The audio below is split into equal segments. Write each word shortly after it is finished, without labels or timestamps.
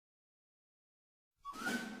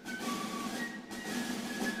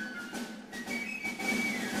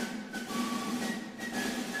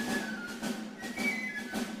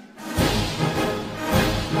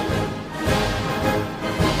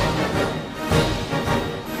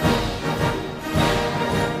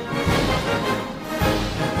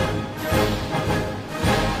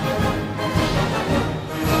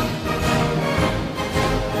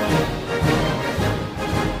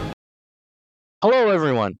Hello,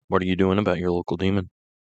 everyone. What are you doing about your local demon?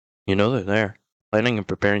 You know they're there, planning and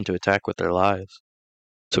preparing to attack with their lives.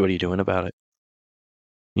 So what are you doing about it?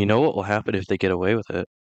 You know what will happen if they get away with it.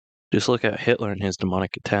 Just look at Hitler and his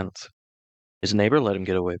demonic intents. His neighbor let him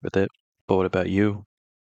get away with it. But what about you?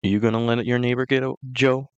 Are you going to let your neighbor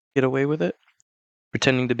Joe get away with it?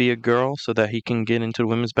 Pretending to be a girl so that he can get into the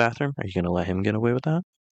women's bathroom? Are you going to let him get away with that?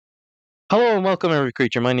 Hello and welcome, every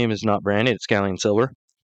creature. My name is not Brandon. It's Scallion Silver.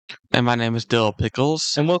 And my name is Dill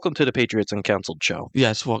Pickles. And welcome to the Patriots Uncounseled show.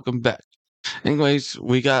 Yes, welcome back. Anyways,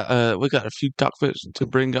 we got a few topics to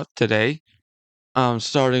bring up today.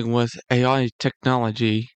 Starting with AI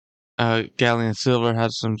technology. Galleon Silver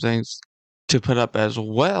has some things to put up as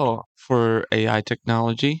well for AI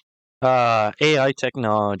technology. AI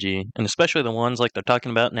technology, and especially the ones like they're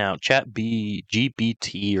talking about now,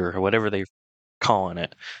 GPT or whatever they're calling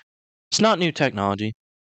it. It's not new technology.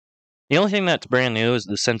 The only thing that's brand new is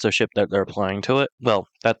the censorship that they're applying to it. Well,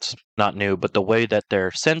 that's not new, but the way that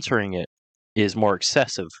they're censoring it is more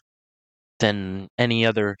excessive than any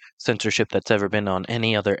other censorship that's ever been on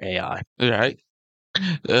any other AI. Right.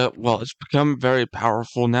 Well, it's become very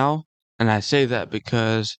powerful now, and I say that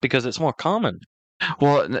because it's more common.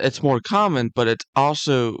 Well, it's more common, but it's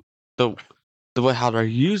also the way how they're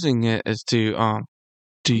using it is to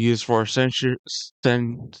use for censorship,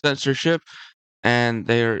 and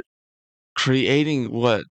they're creating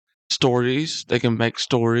what stories. They can make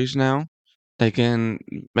stories now. They can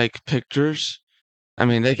make pictures. I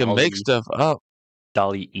mean, they can make stuff up.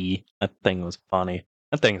 Dolly E. That thing was funny.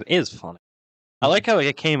 That thing is funny. I like how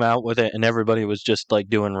it came out with it and everybody was just like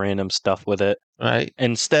doing random stuff with it. Right.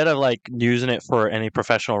 Instead of like using it for any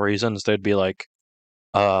professional reasons, they'd be like,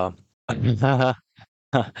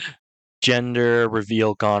 gender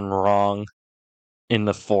reveal gone wrong in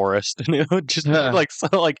the forest. And it would just be like, so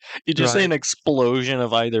like, you just say an explosion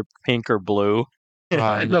of either pink or blue in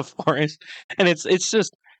the forest. And it's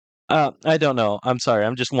just, I don't know. I'm sorry.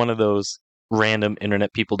 I'm just one of those random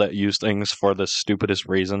internet people that use things for the stupidest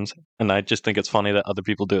reasons. And I just think it's funny that other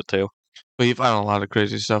people do it too. Well, you find a lot of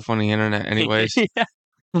crazy stuff on the internet anyways.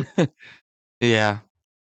 Yeah. Yeah.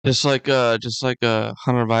 Just like Hunter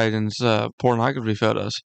Biden's pornography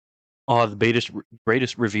photos. Oh, the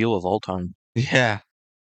greatest reveal of all time. Yeah.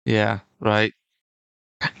 Yeah, right.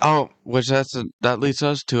 Oh, which that leads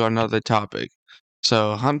us to another topic.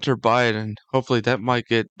 So Hunter Biden, hopefully that might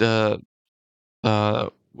get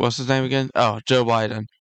what's his name again? Oh, Joe Biden.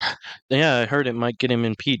 Yeah, I heard it might get him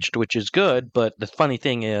impeached, which is good, but the funny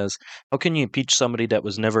thing is, how can you impeach somebody that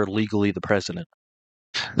was never legally the president?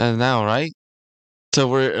 Now, right? So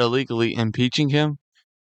we're illegally impeaching him?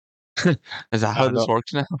 Is that how this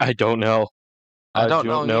works now? I don't know. I don't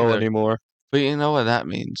know either. Anymore. But you know what that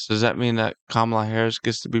means? Does that mean that Kamala Harris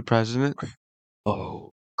gets to be president?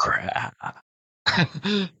 Oh, crap.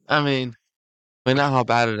 I mean, we know how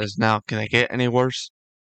bad it is now. Can it get any worse?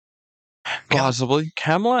 Possibly.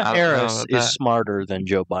 Kamala I don't know Harris about is that. smarter than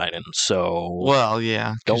Joe Biden, so Well,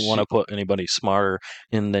 yeah. don't want to put anybody smarter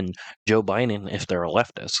in than Joe Biden if they're a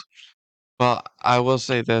leftist. Well, I will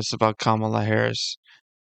say this about Kamala Harris.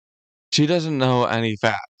 She doesn't know any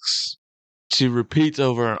facts. She repeats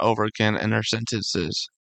over and over again in her sentences.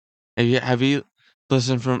 Have you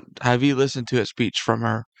listened to a speech from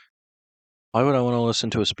her? Why would I want to listen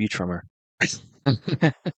to a speech from her? Just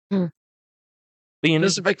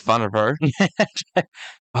to make fun of her.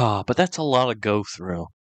 Oh, but that's a lot of go through.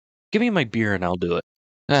 Give me my beer and I'll do it.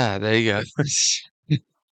 Ah, there you go.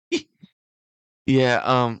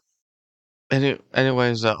 Yeah,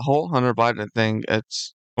 anyways, that whole Hunter Biden thing,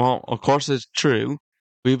 of course it's true.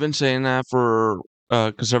 We've been saying that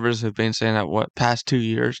conservatives have been saying that, past 2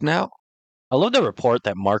 years now? I love the report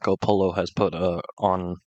that Marco Polo has put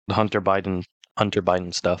on the Hunter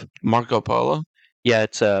Biden stuff. Marco Polo? Yeah,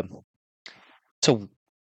 it's an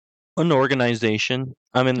organization.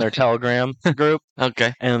 I'm in their Telegram group.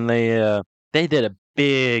 Okay. And they did a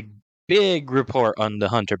big report on the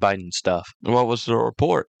Hunter Biden stuff. What was the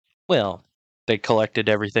report? Well, they collected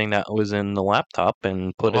everything that was in the laptop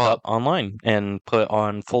and put it up online and put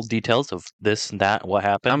on full details of this and that, what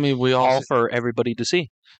happened. I mean, we all for everybody to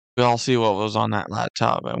see. We all see what was on that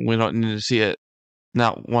laptop, and we don't need to see it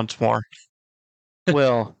not once more.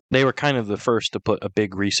 Well, they were kind of the first to put a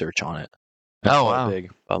big research on it. Oh, wow. A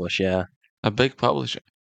big publish, yeah. A big publisher.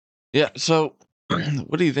 Yeah, so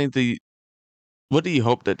what do you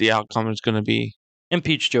hope that the outcome is going to be?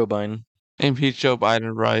 Impeach Joe Biden. Impeach Joe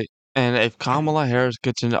Biden, right? And if Kamala Harris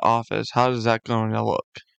gets into office, how is that going to look?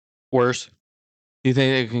 Worse. You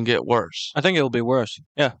think it can get worse? I think it'll be worse.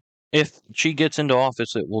 Yeah. If she gets into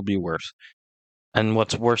office, it will be worse. And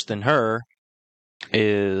what's worse than her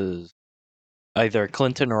is Either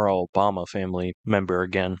Clinton or Obama family member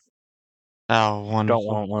again. Oh, Don't wonderful.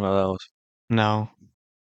 want one of those. No.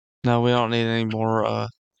 No, we don't need any more,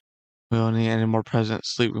 we don't need any more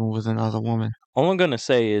presidents sleeping with another woman. All I'm going to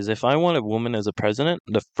say is if I want a woman as a president,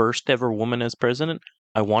 the first ever woman as president,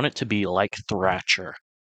 I want it to be like Thatcher,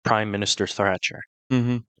 Prime Minister Thatcher.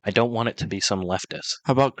 Mm-hmm. I don't want it to be some leftist.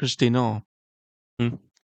 How about Kristi Noem? Hmm?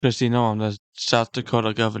 Kristi Noem, the South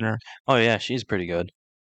Dakota governor. Oh, yeah, she's pretty good.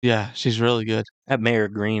 Yeah, she's really good. That Mayor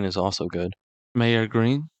Green is also good. Mayor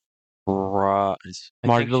Green? I think she's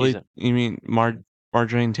Marjorie, you mean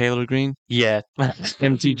Margarine Taylor Greene? yeah.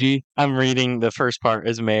 MTG? I'm reading the first part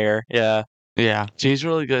as mayor. Yeah. Yeah, she's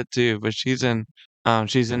really good too, but she's in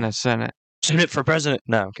the Senate, Senate for president.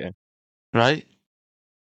 No, okay. right?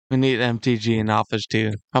 We need MTG in office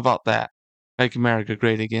too. How about that? Make America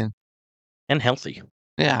great again. And healthy.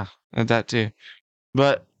 Yeah, and that too.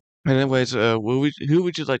 But anyways, who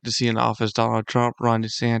would you like to see in office? Donald Trump, Ron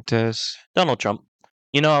DeSantis? Donald Trump.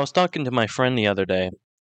 You know, I was talking to my friend the other day.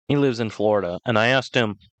 He lives in Florida, and I asked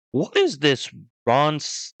him, "What is this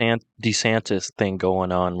DeSantis thing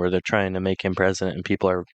going on where they're trying to make him president and people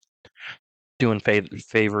are doing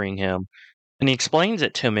favoring him?" And he explains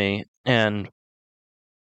it to me, and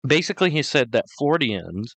basically he said that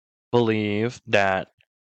Floridians believe that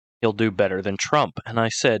he'll do better than Trump. And I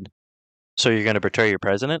said, "So you're going to betray your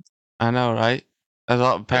president? I know, right? You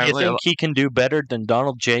Apparently, think he can do better than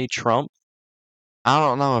Donald J. Trump?" I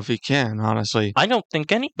don't know if he can, honestly, I don't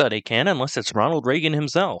think anybody can unless it's Ronald Reagan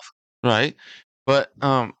himself. right? But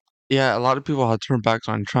yeah, a lot of people have turned back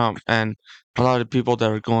on Trump, and a lot of people that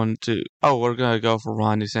are going to, oh, we're gonna go for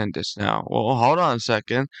Ron DeSantis now. Well, hold on a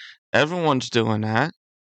second. Everyone's doing that.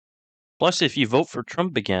 Plus, if you vote for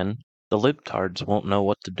Trump again, the libtards won't know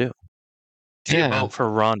what to do. If you Yeah. vote for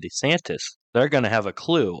Ron DeSantis, they're going to have a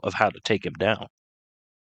clue of how to take him down.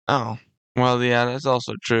 Oh, well, yeah, that's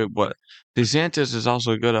also true. But DeSantis is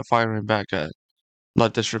also good at firing back at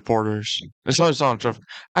leftist reporters. It's always Donald Trump.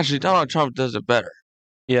 Actually, Donald Trump does it better.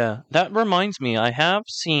 Yeah, that reminds me, I have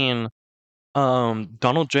seen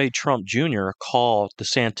Donald J. Trump Jr. call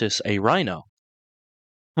DeSantis a rhino.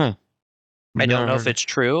 Huh. I don't Never know if heard. it's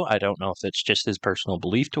true. I don't know if it's just his personal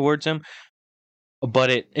belief towards him, but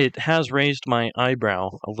it has raised my eyebrow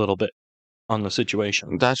a little bit on the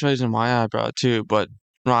situation. That's raising my eyebrow too. But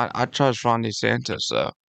I trust Ron DeSantis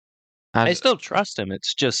though. I As still trust him.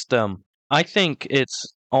 It's just I think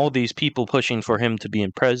it's all these people pushing for him to be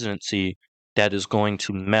in presidency that is going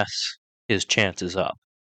to mess his chances up.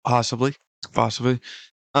 possibly, possibly.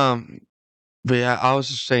 Um, but yeah, I was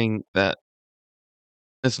just saying that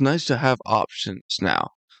it's nice to have options now.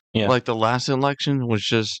 Yeah. Like the last election was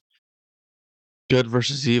just good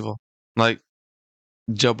versus evil. Like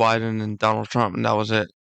Joe Biden and Donald Trump, and that was it.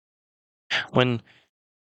 When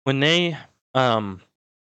they um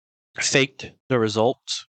faked the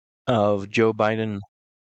results of Joe Biden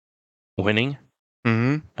winning,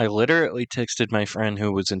 Mm-hmm. I literally texted my friend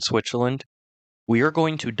who was in Switzerland, "We are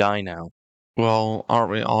going to die now." Well,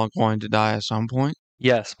 aren't we all going to die at some point?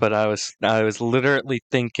 Yes, but I was literally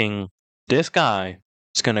thinking this guy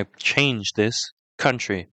is going to change this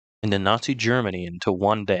country into Nazi Germany into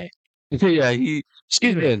one day. Yeah,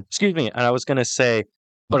 Excuse me. And I was going to say,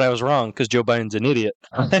 but I was wrong because Joe Biden's an idiot.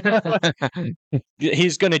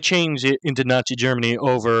 He's going to change it into Nazi Germany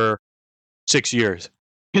over 6 years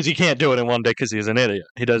because he can't do it in one day because he's an idiot.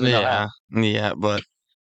 He doesn't know how. yeah, yeah, but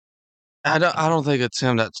I don't think it's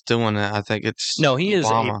him that's doing it. I think it's No,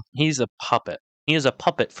 Obama. he's a puppet. He is a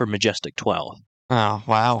puppet for Majestic 12. Oh,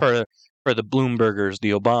 wow. For the Bloombergers,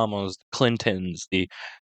 the Obamas, the Clintons, the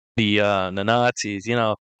Nazis,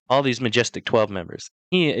 all these Majestic 12 members.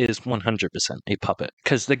 He is 100% a puppet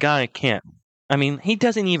because the guy can't. I mean, he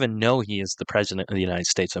doesn't even know he is the president of the United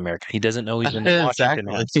States of America. He doesn't know he's in Washington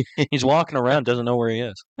Exactly. Heights. He's walking around, doesn't know where he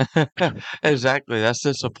is. Exactly. That's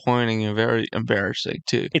disappointing and very embarrassing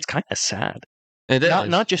too. It's kind of sad. It Not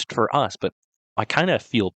is. just for us, but I kind of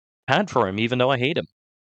feel bad for him, even though I hate him.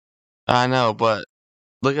 I know, but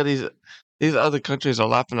look at these other countries are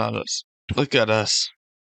laughing at us. Look at us.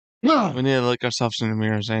 We need to look ourselves in the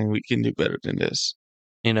mirror and saying we can do better than this.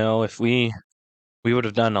 If we would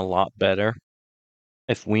have done a lot better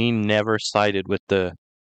if we never sided with the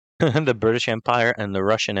the British Empire and the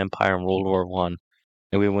Russian Empire in World War One,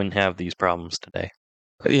 and we wouldn't have these problems today.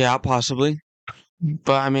 Yeah, possibly.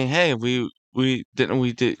 But I mean, hey, we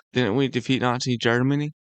defeat Nazi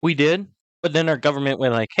Germany? We did, but then our government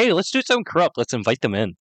went like, "Hey, let's do something corrupt. Let's invite them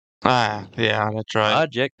in." Ah, yeah, that's right.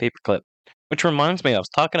 Project Paperclip. Which reminds me, I was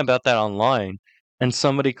talking about that online, and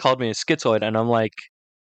somebody called me a schizoid, and I'm like,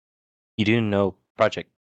 "You do know Project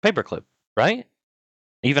Paperclip, right?"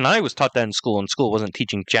 Even I was taught that in school, and school wasn't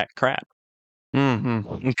teaching jack crap.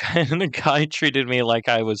 Mm-hmm. And the guy treated me like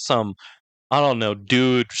I was some, I don't know,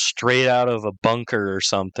 dude straight out of a bunker or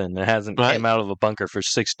something that hasn't Right. came out of a bunker for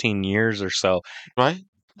 16 years or so. Right.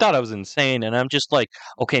 Thought I was insane, and I'm just like,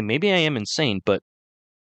 okay, maybe I am insane, but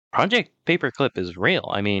Project Paperclip is real.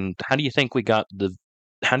 I mean, how do you think we got the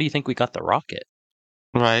rocket?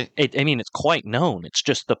 Right. I mean, it's quite known. It's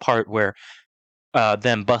just the part where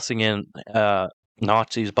them bussing in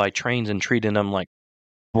Nazis by trains and treating them like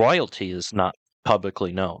royalty is not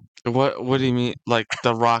publicly known. What do you mean? Like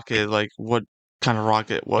the rocket? Like what kind of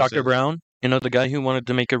rocket was Dr. it? Brown, you know, the guy who wanted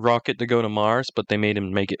to make a rocket to go to Mars, but they made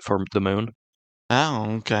him make it for the moon.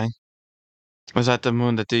 Oh, okay. Was that the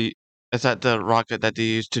moon that they? Is that the rocket that they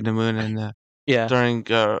used to the moon and Yeah. during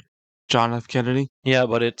John F. Kennedy? Yeah,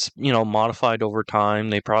 but it's, you know, modified over time.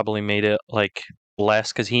 They probably made it like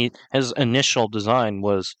less because his initial design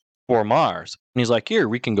was for Mars. And he's like, here,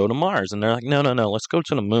 we can go to Mars. And they're like, no, no, no, let's go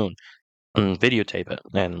to the moon and videotape it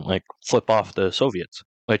and like flip off the Soviets,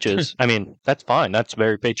 which is, I mean, that's fine. That's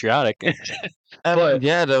very patriotic. But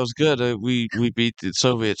Yeah, that was good. We beat the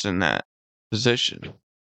Soviets in that position.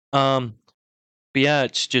 um but yeah,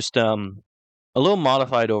 it's just a little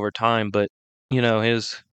modified over time, but you know,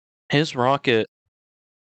 his rocket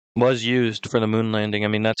was used for the moon landing. I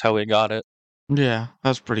mean, that's how we got it. Yeah,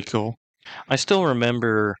 that's pretty cool. I still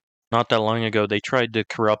remember not that long ago they tried to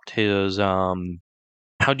corrupt his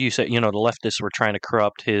how do you say, you know, the leftists were trying to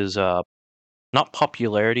corrupt his not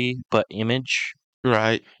popularity but image.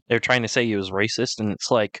 Right. They're trying to say he was racist, and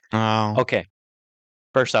it's like, Oh, okay,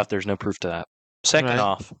 first off, there's no proof to that. Second right.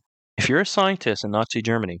 off, if you're a scientist in Nazi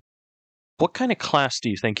Germany, what kind of class do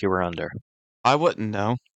you think you were under? I wouldn't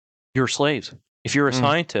know. You were slaves. If you're a Mm.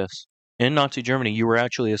 scientist in Nazi Germany, you were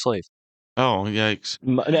actually a slave. Oh, yikes.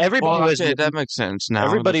 Everybody Well, was okay, that makes sense now.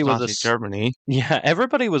 everybody That's was Nazi Germany. yeah,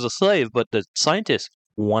 everybody was a slave, but the scientists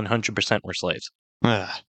 100% were slaves. Ugh.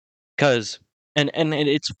 Because and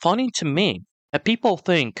it's funny to me that people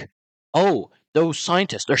think, oh, those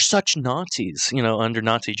scientists are such Nazis, you know, under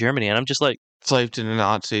Nazi Germany, and I'm just like, Slave to the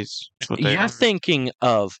Nazis. That's what they you're are. thinking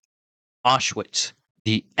of Auschwitz,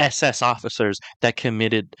 the SS officers that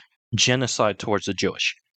committed genocide towards the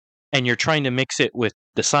Jewish, and you're trying to mix it with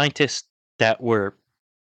the scientists that were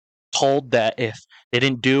told that if they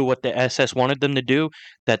didn't do what the SS wanted them to do,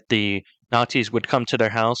 that the Nazis would come to their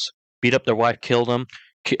house, beat up their wife, kill them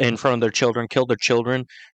in front of their children, kill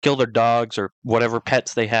their dogs or whatever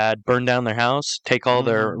pets they had, burn down their house, take all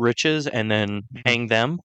their Mm. riches, and then hang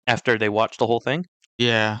them after they watched the whole thing.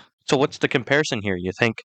 Yeah. So what's the comparison here? You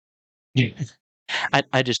think? Yeah.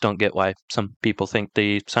 I just don't get why some people think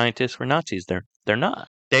the scientists were Nazis. They're not.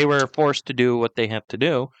 They were forced to do what they have to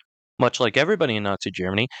do, much like everybody in Nazi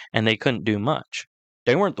Germany, and they couldn't do much.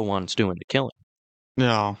 They weren't the ones doing the killing.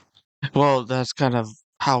 No. Well, that's kind of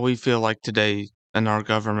how we feel like today in our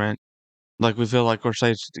government. Like we feel like we're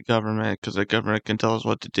slaves to the government because the government can tell us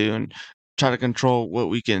what to do and try to control what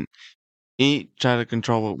we can eat, try to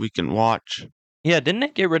control what we can watch. Yeah, didn't they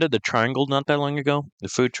get rid of the triangle not that long ago? The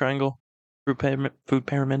food triangle, food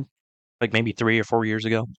pyramid, like maybe 3 or 4 years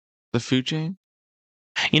ago. The food chain?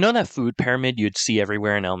 You know that food pyramid you'd see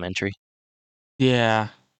everywhere in elementary. Yeah.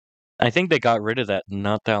 I think they got rid of that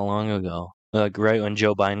not that long ago. Like right when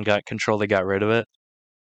Joe Biden got control, they got rid of it.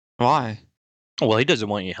 Why? Well, he doesn't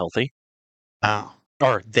want you healthy, Oh.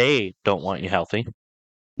 or they don't want you healthy.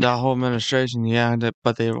 The whole administration, yeah,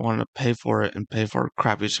 but they want to pay for it and pay for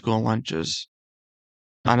crappy school lunches.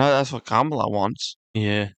 I know that's what Kamala wants.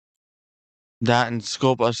 Yeah. That and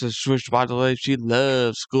school buses. Which, by the way, she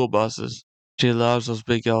loves school buses. She loves those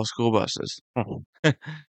big yellow school buses. Mhm.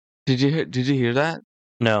 Did you hear that?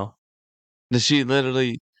 No. That she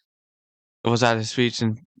literally was at a speech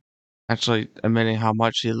and actually admitting how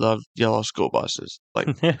much she loved yellow school buses. Like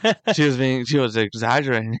she was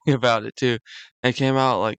exaggerating about it too. It came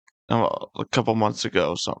out like a couple months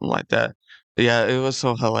ago, something like that. But yeah, it was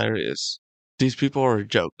so hilarious. These people are a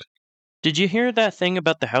joke. Did you hear that thing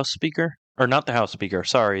about the House Speaker? Or not the House Speaker,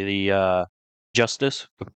 sorry, the Justice,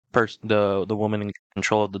 the woman in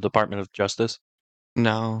control of the Department of Justice.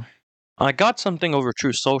 No. I got something over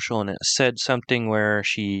True Social, and it said something where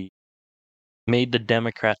she made the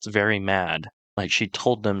Democrats very mad. Like she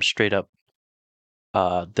told them straight up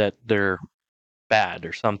that they're bad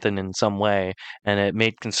or something in some way, and it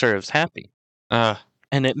made conservatives happy. Uh,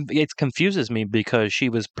 And it confuses me because she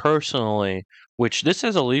was personally, which this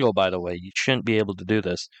is illegal by the way, you shouldn't be able to do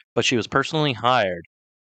this, but she was personally hired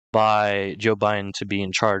by Joe Biden to be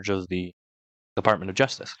in charge of the Department of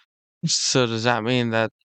Justice. so does that mean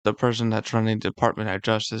that the person that's running the Department of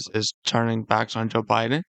Justice is turning backs on Joe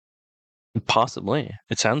Biden? Possibly.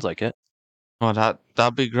 It sounds like it. Well,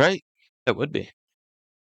 that'd be great. It would be.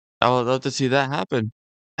 I would love to see that happen.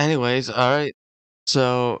 Anyways, all right.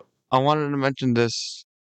 So I wanted to mention this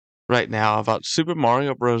right now about Super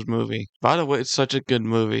Mario Bros. Movie. By the way, it's such a good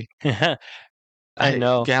movie. I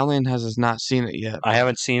know. Galleon has not seen it yet, I but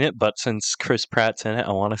haven't seen it, but since Chris Pratt's in it,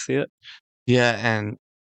 I want to see it. yeah, and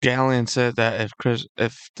Galleon said that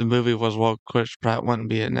if the movie was woke, Chris Pratt wouldn't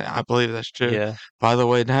be in it. I believe that's true. Yeah. By the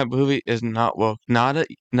way, that movie is not woke. Not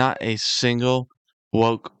a single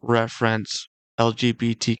woke reference,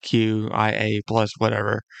 LGBTQIA plus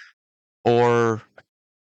whatever, or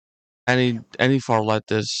any far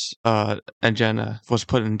leftist agenda was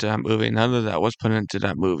put into that movie. None of that was put into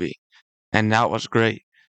that movie, and that was great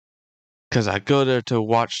because I go there to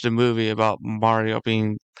watch the movie about Mario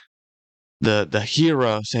being the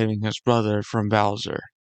hero saving his brother from Bowser.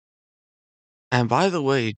 And by the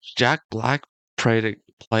way, Jack Black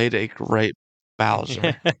played a great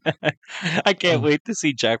Bowser. I can't Um, wait to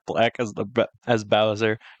see Jack Black as as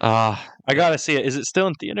Bowser. uh, I gotta see it. Is it still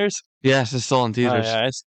in theaters? yes, it's still in Oh theaters. yeah,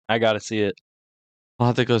 I gotta see it. I'll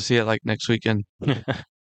have to go see it like next weekend.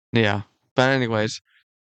 Yeah. But anyways,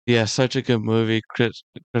 yeah, such a good movie. Chris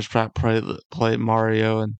Pratt played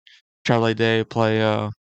Mario and Charlie Day play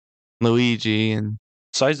Luigi and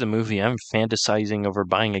Besides the movie, I'm fantasizing over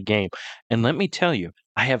buying a game. And let me tell you,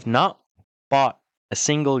 I have not bought a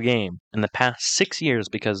single game in the past 6 years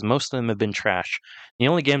because most of them have been trash. The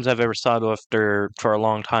only games I've ever sought after for a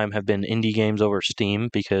long time have been indie games over Steam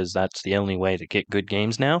because that's the only way to get good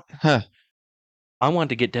games now. huh. I wanted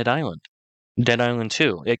to get Dead Island. Dead Island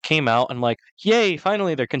 2. It came out, I'm like, yay,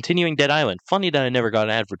 finally they're continuing Dead Island. Funny that I never got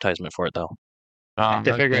an advertisement for it though. I had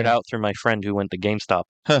to figure it Okay. out through my friend who went to GameStop.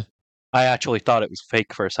 Huh. I actually thought it was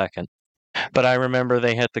fake for a second. But I remember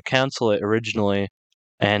they had to cancel it originally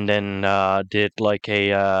and then did like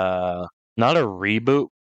a not a reboot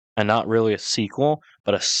and not really a sequel,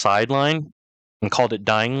 but a sideline and called it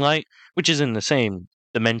Dying Light, which is in the same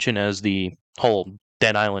dimension as the whole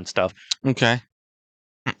Dead Island stuff. Okay.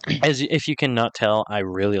 As if you cannot tell, I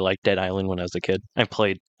really liked Dead Island when I was a kid. I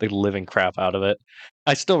played the living crap out of it.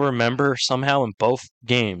 I still remember somehow in both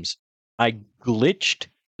games, I glitched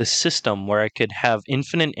the system where I could have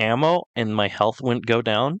infinite ammo and my health wouldn't go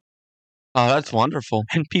down. Oh, that's wonderful.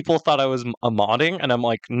 And people thought I was a modding, and I'm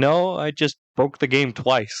like, no, I just broke the game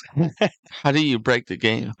twice. How do you break the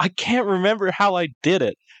game? I can't remember how I did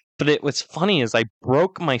it, but it was funny is I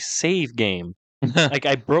broke my save game. Oh, Like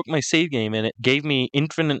I broke my save game and it gave me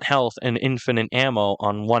infinite health and infinite ammo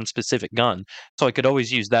on one specific gun, so I could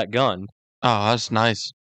always use that gun. that's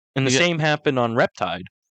nice. And the You get same happened on Reptide,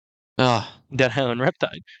 oh, Dead Island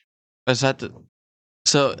Reptide. is that the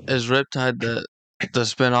so is Riptide the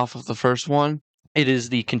spin-off of the first one? It is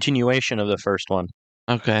the continuation of the first one.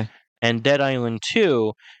 Okay. And Dead Island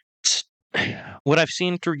 2, what I've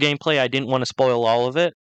seen through gameplay, I didn't want to spoil all of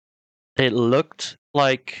it. It looked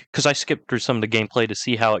like, because I skipped through some of the gameplay to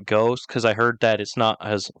see how it goes, because I heard that it's not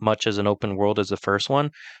as much as an open world as the first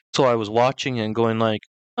one. So I was watching and going like,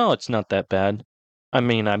 oh, it's not that bad. I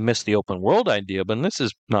mean, I missed the open world idea, but this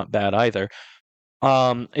is not bad either.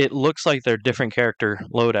 It looks like they're different character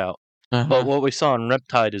loadout. But Uh-huh. what we saw in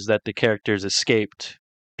Reptide is that the characters escaped,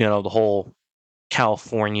 the whole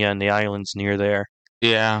California and the islands near there.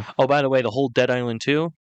 Yeah. Oh, by the way, the whole Dead Island 2,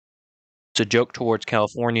 it's a joke towards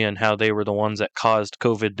California and how they were the ones that caused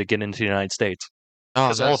COVID to get into the United States. Oh,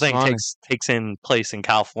 Because the whole that's thing funny. takes in place in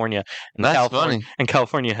California, and That's funny.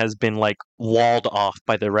 California has been like walled off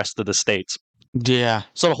by the rest of the states. Yeah.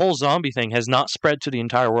 So the whole zombie thing has not spread to the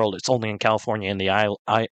entire world. It's only in California and the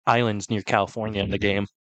islands near California in the game.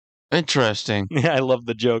 Interesting. Yeah, I love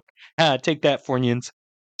the joke. Take that, Fornians.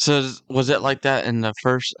 So was it like that in the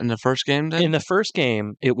first game In then? the first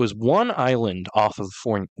game, it was one island off of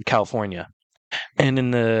California. And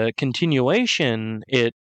in the continuation,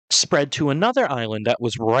 it spread to another island that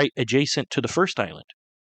was right adjacent to the first island.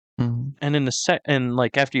 Mhm. And in the and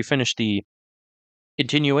like after you finish the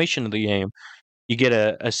continuation of the game, you get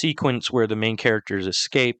a sequence where the main characters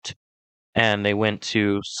escaped and they went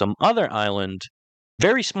to some other island,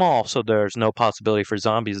 very small, so there's no possibility for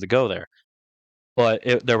zombies to go there. But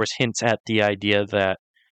there was hints at the idea that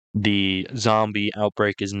the zombie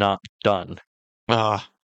outbreak is not done. Ah,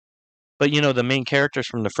 But the main characters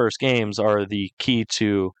from the first games are the key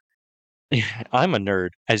to. I'm a nerd,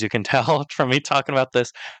 as you can tell from me talking about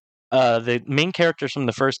this. The main characters from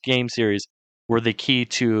the first game series were the key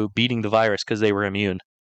to beating the virus because they were immune.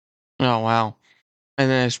 oh wow. And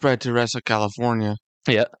then it spread to the rest of California.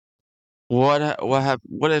 Yeah. What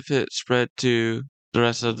if it spread to the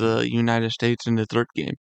rest of the United States in the third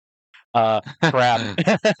game? Crap.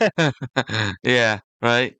 Yeah,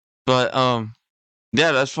 right. But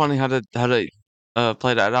yeah, that's funny how they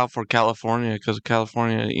play that out for California because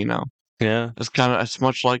California, Yeah. it's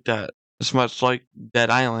much like that. It's much like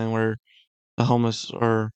that island where the homeless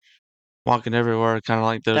are walking everywhere, kind of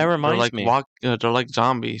like That reminds me. they're like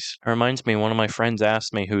zombies. It reminds me, one of my friends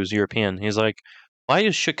asked me, who's European, he's like, why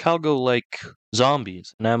is Chicago like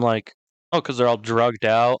zombies? And I'm like, oh, because they're all drugged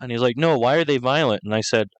out. And he's like, no, why are they violent? And I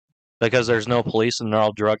said, because there's no police and they're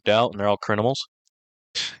all drugged out and they're all criminals.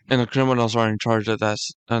 And the criminals are in charge of that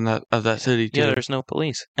city Yeah, too, there's no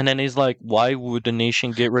police. And then he's like, why would the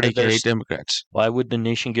nation get rid of their aka Democrats. why would the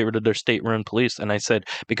nation get rid of their state-run police? And I said,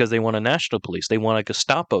 because they want a national police. They want a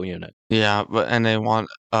Gestapo unit, Yeah, and they want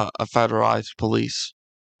a federalized police.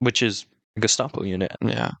 which is a Gestapo unit.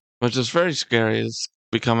 Yeah, which is very scary. It's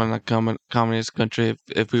becoming a communist country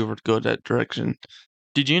if we were to go that direction.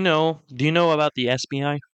 Do you know about the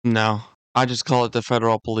SBI? No, I just call it the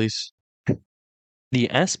federal police. The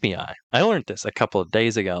SBI. I learned this a couple of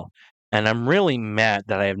days ago, and I'm really mad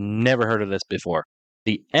that I have never heard of this before.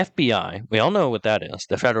 The FBI, we all know what that is,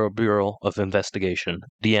 the Federal Bureau of Investigation,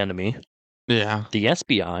 the enemy. Yeah, The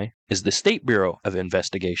SBI is the State Bureau of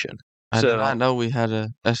Investigation. I did not So know we had a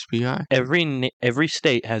SBI. every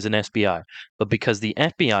state has an SBI, but because the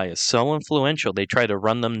FBI is so influential, they try to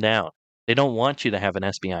run them down. They don't want you to have an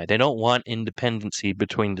SBI. They don't want independency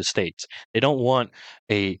between the states. They don't want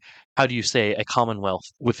a how do you say a commonwealth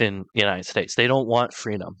within the United States. They don't want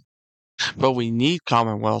freedom. But we need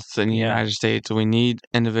commonwealths in the Yeah. United States. We need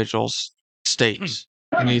individuals, states.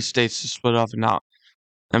 We need states to split off and out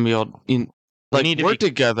and be able, like need to work be-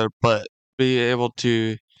 together, but be able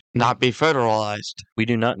to not be federalized. We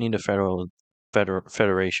do not need a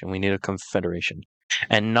federation. We need a confederation.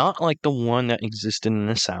 And not like the one that existed in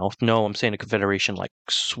the South. No, I'm saying a confederation like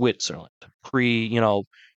Switzerland,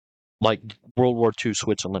 like World War II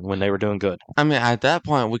Switzerland when they were doing good. I mean, at that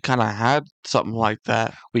point, we kind of had something like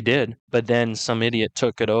that. We did, but then some idiot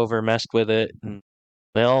took it over, messed with it, and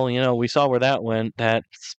well, we saw where that went. That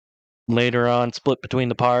later on split between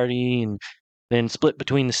the party, and then split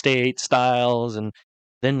between the state styles, and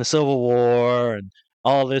then the Civil War, and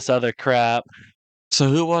all this other crap. So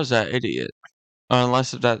who was that idiot?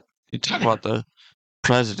 Unless that you talk about the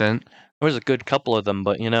president. There was a good couple of them,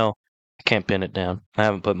 but I can't pin it down. I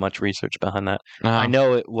haven't put much research behind that. I Um,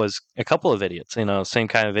 know it was a couple of idiots, same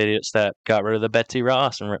kind of idiots that got rid of the Betsy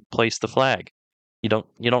Ross and replaced the flag. You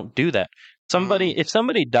don't do that. If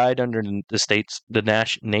somebody died under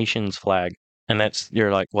the nation's flag, and that's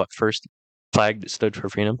your like what first flag that stood for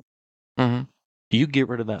freedom, mhm. do you get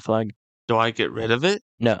rid of that flag? Do I get rid of it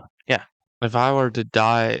No. Yeah. if I were to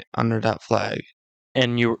die under that flag?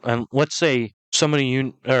 And let's say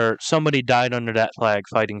somebody died under that flag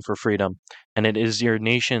fighting for freedom, and it is your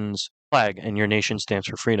nation's flag, and your nation stands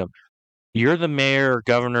for freedom. You're the mayor or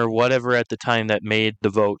governor, whatever at the time that made the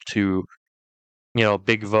vote to,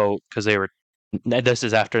 big vote because they were. This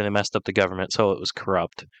is after they messed up the government, so it was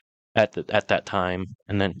corrupt at that time,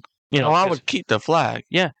 and then Oh, I would keep the flag.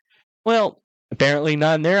 yeah. Well, apparently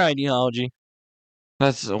not in their ideology.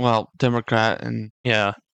 That's Democrat and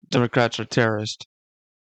Yeah, Democrats are terrorists.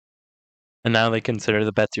 and now they consider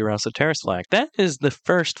the Betsy Ross a terrorist flag. That is the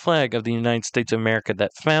first flag of the United States of America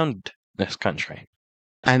that founded this country.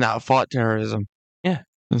 And that fought terrorism. Yeah.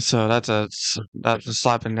 And so that's a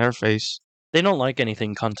slap in their face. They don't like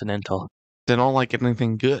anything continental. They don't like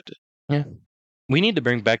anything good. Yeah. We need to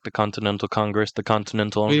bring back the Continental Congress, the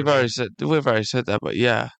Continental. We've already said that, but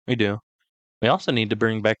yeah. We do. We also need to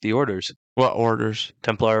bring back the orders. What orders?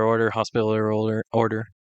 Templar Order, Hospitaller Order.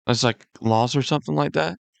 That's like laws or something like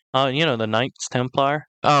that? The Knights Templar.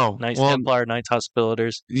 Oh, Knights Templar, Knights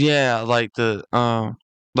Hospitallers. yeah,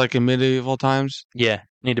 like in medieval times. Yeah,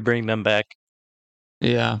 need to bring them back.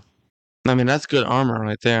 Yeah, I mean that's good armor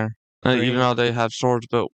right there. Even though they have swords,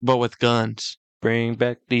 but with guns. Bring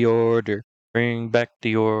back the order. Bring back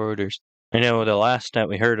the orders. I know the last that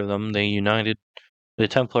we heard of them, the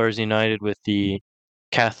Templars united with the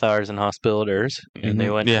Cathars and Hospitallers, and they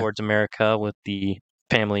went towards America with the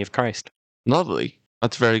family of Christ. Lovely.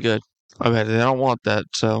 That's very good. Okay, they don't want that,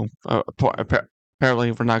 so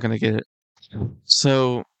apparently we're not going to get it.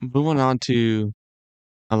 So moving on to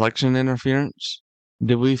election interference,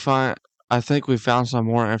 I think we found some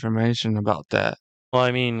more information about that. Well,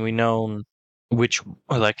 I mean, we know which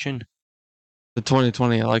election. The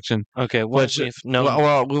 2020 election. Okay, I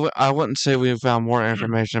wouldn't say we found more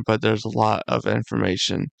information, but there's a lot of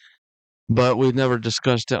information. But we've never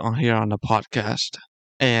discussed it here on the podcast.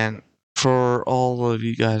 And for all of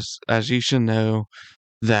you guys, as you should know,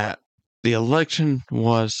 that the election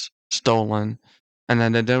was stolen and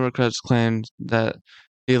then the Democrats claimed that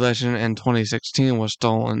the election in 2016 was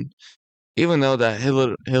stolen, even though that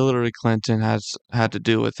Hillary Clinton has had to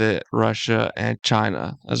do with it, Russia and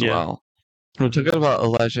China as Yeah. well. We're talking about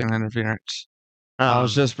election interference. I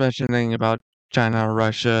was just mentioning about China or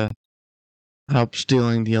Russia helped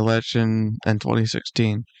stealing the election in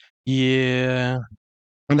 2016. Yeah.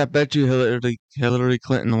 And I bet you Hillary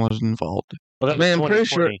Clinton was involved. Well, that was Man, I'm pretty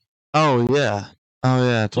sure. 2020. Oh yeah. Oh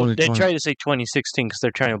yeah, Well, they 2020. try to say 2016 because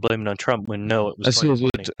they're trying to blame it on Trump when no, it was Excuse me,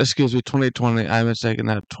 2020. excuse me, 2020. I'm mistaken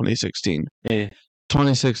that 2016. Yeah.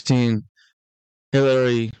 2016.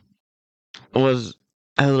 Hillary was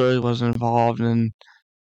Hillary was involved in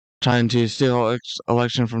trying to steal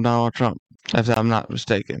election from Donald Trump, if I'm not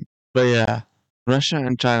mistaken. But yeah, Russia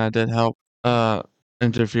and China did help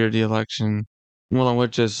interfere the election. One of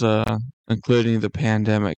which is including the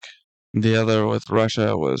pandemic. The other with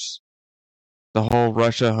Russia was the whole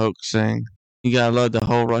Russia hoax thing. You gotta love the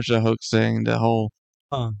whole Russia hoax thing. The whole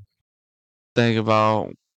thing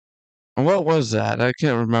about what was that? I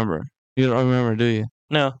can't remember. You don't remember, do you?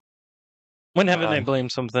 No. When haven't they Uh,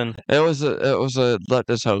 blamed something? it was a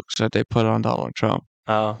leftist hoax that they put on Donald Trump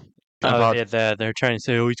Oh. Oh, about yeah, that they're trying to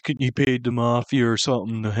say, oh, he paid the mafia or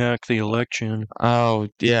something to hack the election. oh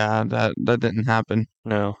yeah that didn't happen.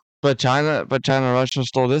 No. But China Russia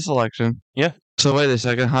stole this election. Yeah. So wait a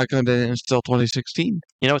second, how come they didn't steal 2016?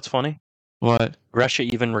 You know what's funny? What? Russia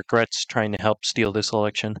even regrets trying to help steal this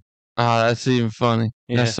election. Ah, that's even funny.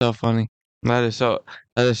 Yeah. That's so funny. That is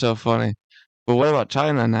so funny. But what about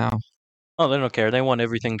China now? Oh, they don't care. They want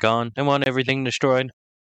everything gone. They want everything destroyed.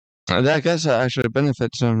 I guess that actually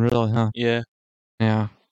benefits them, really, huh? Yeah. Yeah,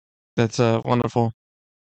 that's wonderful,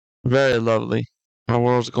 very lovely. Our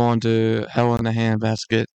world's going to hell in a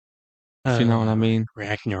handbasket, if you know what I mean.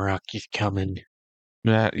 Ragnarok is coming.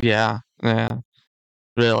 Yeah,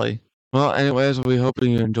 really. Well, anyways, we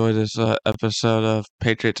hoping you enjoy this episode of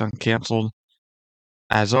Patriots Uncanceled.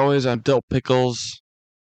 As always, I'm Dill Pickles.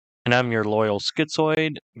 And I'm your loyal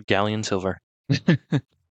schizoid, Galleon Silver.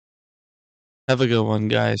 Have a good one,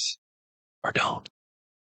 guys. Or don't.